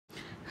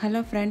Hello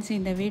friends,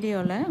 இந்த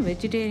வீடியோவில்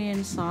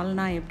vegetarian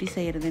சால்னா எப்படி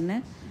செய்கிறதுன்னு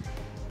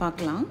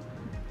பார்க்கலாம்.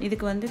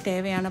 இதுக்கு வந்து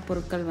தேவையான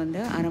பொருட்கள் வந்து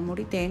அரை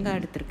மூடி தேங்காய்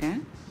எடுத்திருக்கேன்,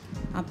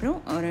 அப்புறம்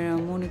ஒரு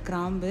 3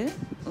 கிராம்பு,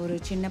 ஒரு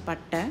சின்ன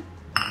பட்டை,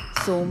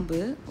 சோம்பு,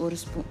 ஒரு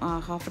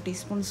 ½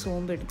 டீஸ்பூன்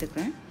சோம்பு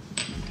எடுத்துக்கிறேன்.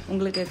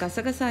 உங்களுக்கு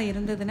கசகசா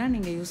இருந்ததுன்னா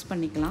நீங்கள் யூஸ்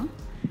பண்ணிக்கலாம்.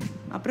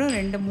 அப்புறம்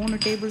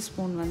 2-3 டேபிள்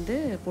ஸ்பூன் வந்து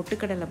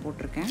பொட்டுக்கடலை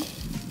போட்டிருக்கேன்.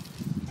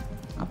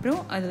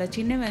 அப்புறம் அதில்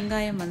சின்ன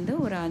வெங்காயம் வந்து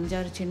ஒரு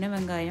 5-6 சின்ன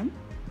வெங்காயம்,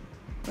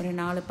 ஒரு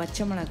 4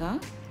 பச்சை மிளகாய்,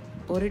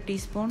 1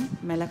 டீஸ்பூன்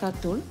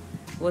மிளகாத்தூள்,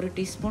 1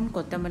 டீஸ்பூன்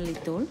கொத்தமல்லி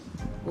தூள்,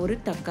 ஒரு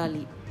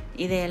தக்காளி.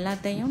 இதை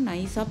எல்லாத்தையும்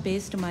நைஸாக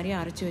பேஸ்ட் மாதிரி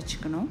அரைச்சி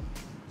வச்சுக்கணும்.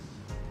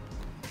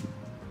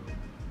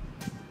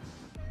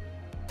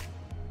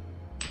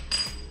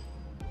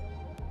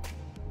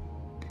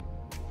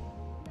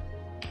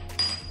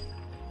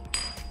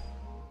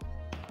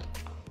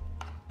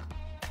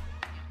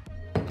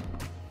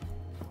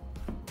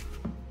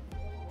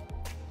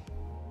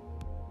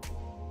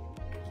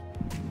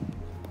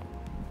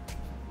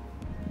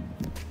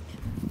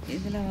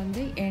 இதில்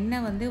வந்து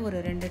எண்ணெய் வந்து ஒரு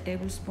 2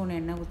 டேபிள் ஸ்பூன்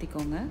எண்ணெய்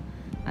ஊற்றிக்கோங்க.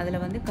 அதில்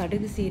வந்து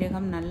கடுகு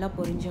சீரகம் நல்லா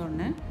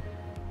பொரிஞ்சோடனே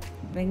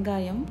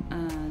வெங்காயம்,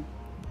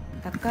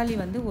 தக்காளி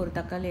வந்து ஒரு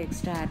தக்காளி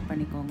எக்ஸ்ட்ரா ஆட்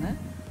பண்ணிக்கோங்க,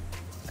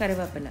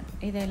 கருவேப்பிலை,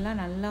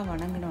 இதெல்லாம் நல்லா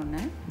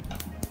வணங்கினோடனே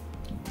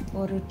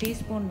ஒரு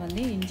டீஸ்பூன்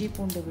வந்து இஞ்சி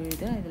பூண்டு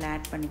விழுது இதில்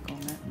ஆட்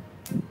பண்ணிக்கோங்க.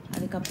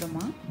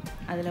 அதுக்கப்புறமா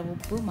அதில்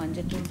உப்பு,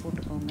 மஞ்சள்தூள்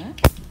போட்டுக்கோங்க.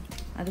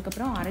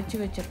 அதுக்கப்புறம் அரைச்சி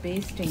வச்ச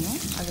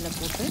பேஸ்ட்டையும் அதில்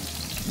போட்டு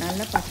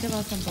நல்லா பச்சை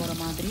வாசம் போகிற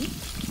மாதிரி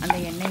அந்த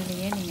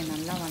எண்ணெயிலேயே நீங்கள்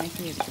நல்லா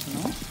வணக்கி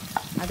எடுத்துக்கணும்.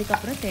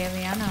 அதுக்கப்புறம்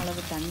தேவையான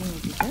அளவு தண்ணி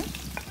ஊற்றிட்டு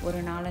ஒரு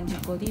 4-5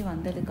 கொதி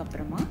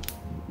வந்ததுக்கப்புறமா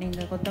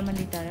நீங்கள்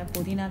கொத்தமல்லி தழை,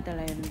 புதினா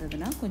தழை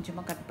இருந்ததுன்னா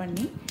கொஞ்சமாக கட்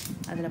பண்ணி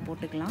அதில்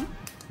போட்டுக்கலாம்.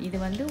 இது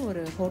வந்து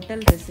ஒரு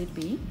ஹோட்டல்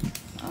ரெசிபி.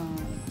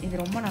 இது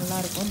ரொம்ப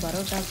நல்லாயிருக்கும்,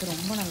 பரோட்டாவுக்கு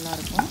ரொம்ப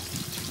நல்லாயிருக்கும்.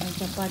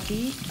 சப்பாத்தி,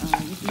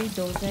 இட்லி,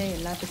 தோசை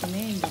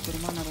எல்லாத்துக்குமே இந்த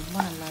குருமா ரொம்ப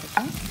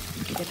நல்லாயிருக்கும்.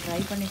 இதை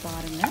ட்ரை பண்ணி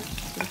பாருங்கள்.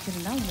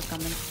 பிடிச்சிருந்தா உங்கள்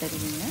கமெண்ட்ஸ்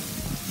தெரிவிங்க.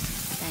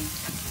 தேங்க்ஸ்.